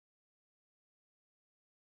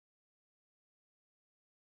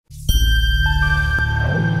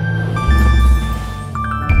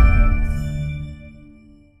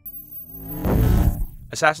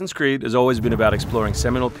Assassin's Creed has always been about exploring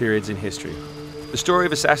seminal periods in history. The story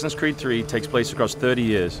of Assassin's Creed 3 takes place across 30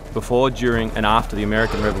 years, before, during, and after the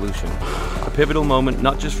American Revolution. A pivotal moment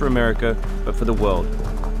not just for America, but for the world,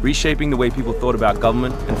 reshaping the way people thought about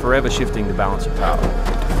government and forever shifting the balance of power.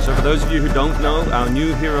 So for those of you who don't know, our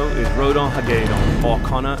new hero is Rodin Hagedon, or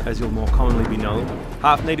Connor as he'll more commonly be known.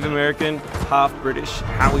 Half Native American, half British,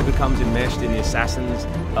 how he becomes enmeshed in the Assassins,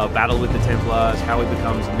 battle with the Templars, how he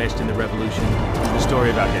becomes enmeshed in the Revolution, the story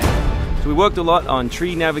of our game. So we worked a lot on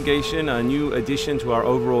tree navigation, a new addition to our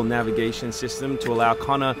overall navigation system to allow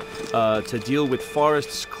Connor to deal with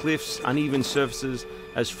forests, cliffs, uneven surfaces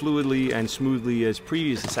as fluidly and smoothly as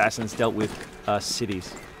previous Assassins dealt with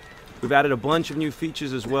cities. We've added a bunch of new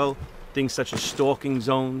features as well, things such as stalking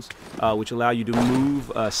zones, which allow you to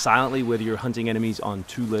move silently whether you're hunting enemies on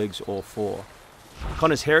 2 legs or 4.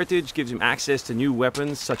 Connor's heritage gives him access to new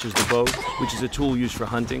weapons such as the bow, which is a tool used for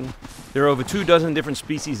hunting. There are over 24 different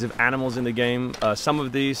species of animals in the game. Some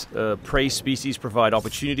of these prey species provide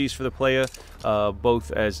opportunities for the player,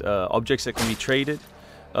 both as objects that can be traded,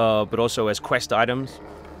 but also as quest items.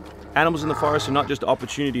 Animals in the forest are not just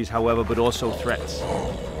opportunities, however, but also threats.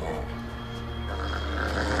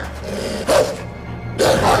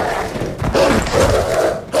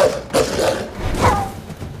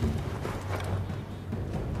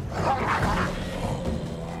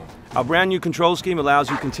 Our brand new control scheme allows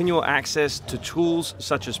you continual access to tools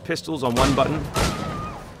such as pistols on one button,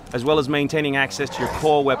 as well as maintaining access to your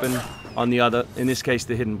core weapon on the other, in this case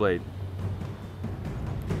the hidden blade.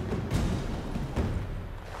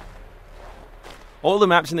 All the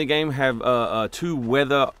maps in the game have 2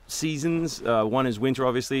 weather seasons. One is winter,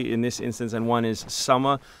 obviously, in this instance, and one is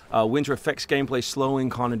summer. Winter affects gameplay, slowing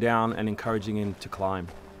Connor down and encouraging him to climb.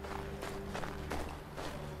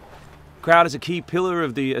 Crowd is a key pillar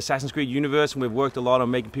of the Assassin's Creed universe, and we've worked a lot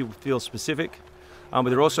on making people feel specific. But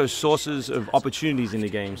there are also sources of opportunities in the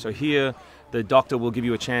game. So here, the Doctor will give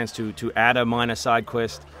you a chance to add a minor side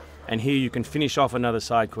quest, and here you can finish off another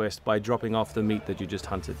side quest by dropping off the meat that you just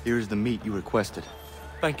hunted. Here is the meat you requested.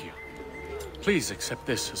 Thank you. Please accept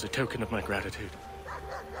this as a token of my gratitude.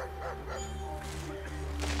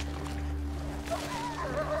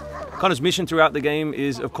 Connor's mission throughout the game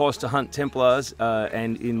is, of course, to hunt Templars,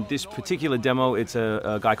 and in this particular demo, it's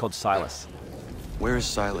a guy called Silas. Where is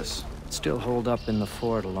Silas? Still holed up in the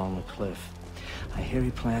fort along the cliff. I hear he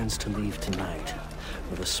plans to leave tonight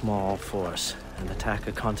with a small force and attack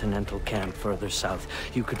a continental camp further south.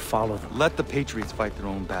 You could follow them. Let the Patriots fight their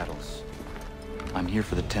own battles. I'm here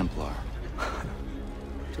for the Templar.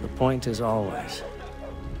 To the point as always.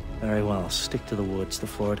 Very well, stick to the woods. The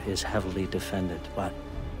fort is heavily defended, but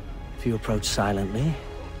if you approach silently,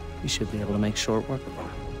 you should be able to make short work of them.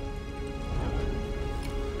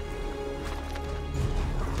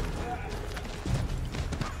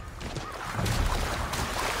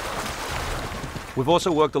 We've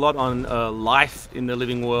also worked a lot on life in the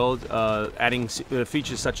living world, adding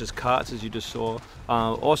features such as carts, as you just saw.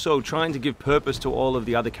 Also trying to give purpose to all of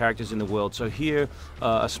the other characters in the world. So here,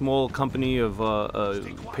 a small company of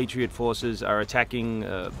Patriot forces are attacking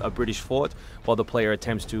a British fort, while the player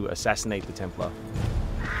attempts to assassinate the Templar.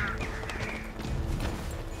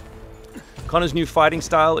 Connor's new fighting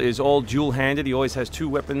style is all dual-handed. He always has 2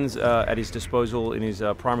 weapons at his disposal in his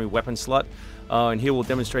primary weapon slot. And here we'll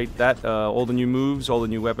demonstrate that, all the new moves, all the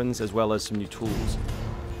new weapons, as well as some new tools.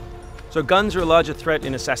 So guns are a larger threat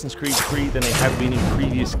in Assassin's Creed 3 than they have been in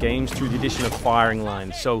previous games through the addition of firing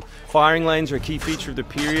lines. So firing lanes are a key feature of the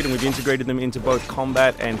period, and we've integrated them into both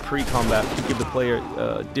combat and pre-combat to give the player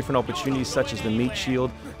different opportunities, such as the meat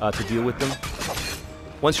shield, to deal with them.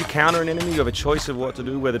 Once you counter an enemy, you have a choice of what to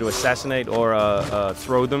do, whether to assassinate or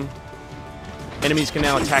throw them. Enemies can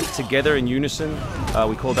now attack together in unison.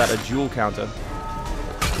 We call that a dual counter.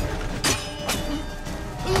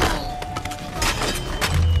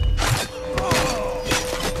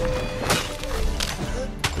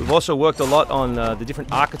 We've also worked a lot on the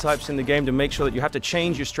different archetypes in the game to make sure that you have to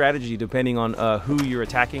change your strategy depending on who you're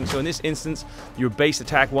attacking. So in this instance, your base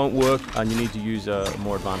attack won't work and you need to use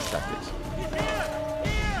more advanced tactics.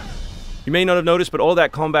 You may not have noticed, but all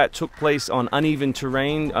that combat took place on uneven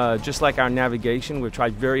terrain. Just like our navigation, we've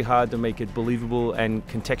tried very hard to make it believable and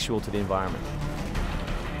contextual to the environment.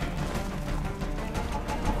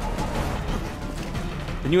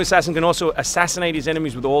 The new assassin can also assassinate his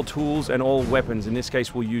enemies with all tools and all weapons. In this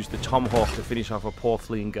case, we'll use the tomahawk to finish off a poor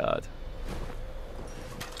fleeing guard.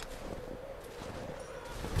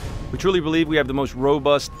 We truly believe we have the most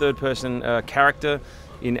robust third-person character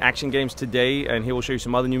in action games today, and here we'll show you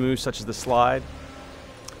some other new moves such as the slide.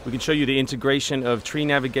 We can show you the integration of tree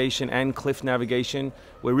navigation and cliff navigation.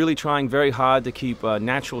 We're really trying very hard to keep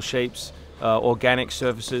natural shapes, organic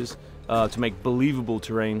surfaces, to make believable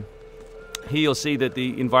terrain. Here you'll see that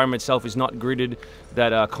the environment itself is not gridded,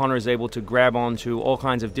 that Connor is able to grab onto all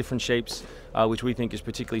kinds of different shapes, which we think is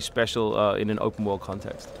particularly special in an open world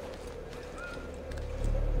context.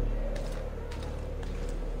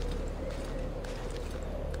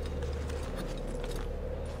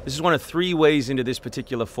 This is one of 3 ways into this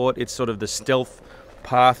particular fort. It's sort of the stealth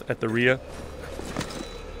path at the rear.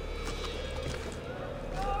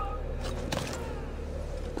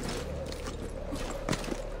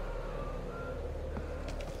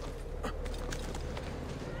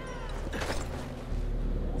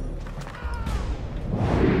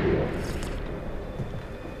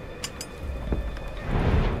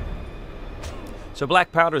 So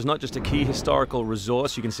black powder is not just a key historical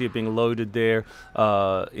resource. You can see it being loaded there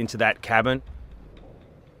into that cabin.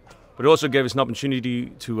 But it also gave us an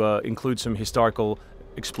opportunity to include some historical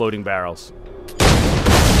exploding barrels.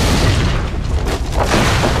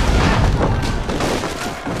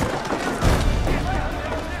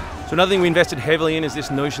 So another thing we invested heavily in is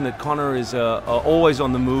this notion that Connor is always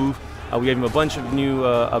on the move. We gave him a bunch of new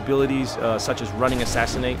abilities, such as running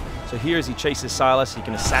assassinate. So here as he chases Silas, he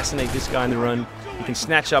can assassinate this guy on the run. He can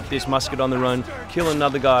snatch up this musket on the run, kill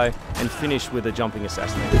another guy, and finish with a jumping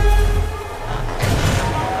assassinate.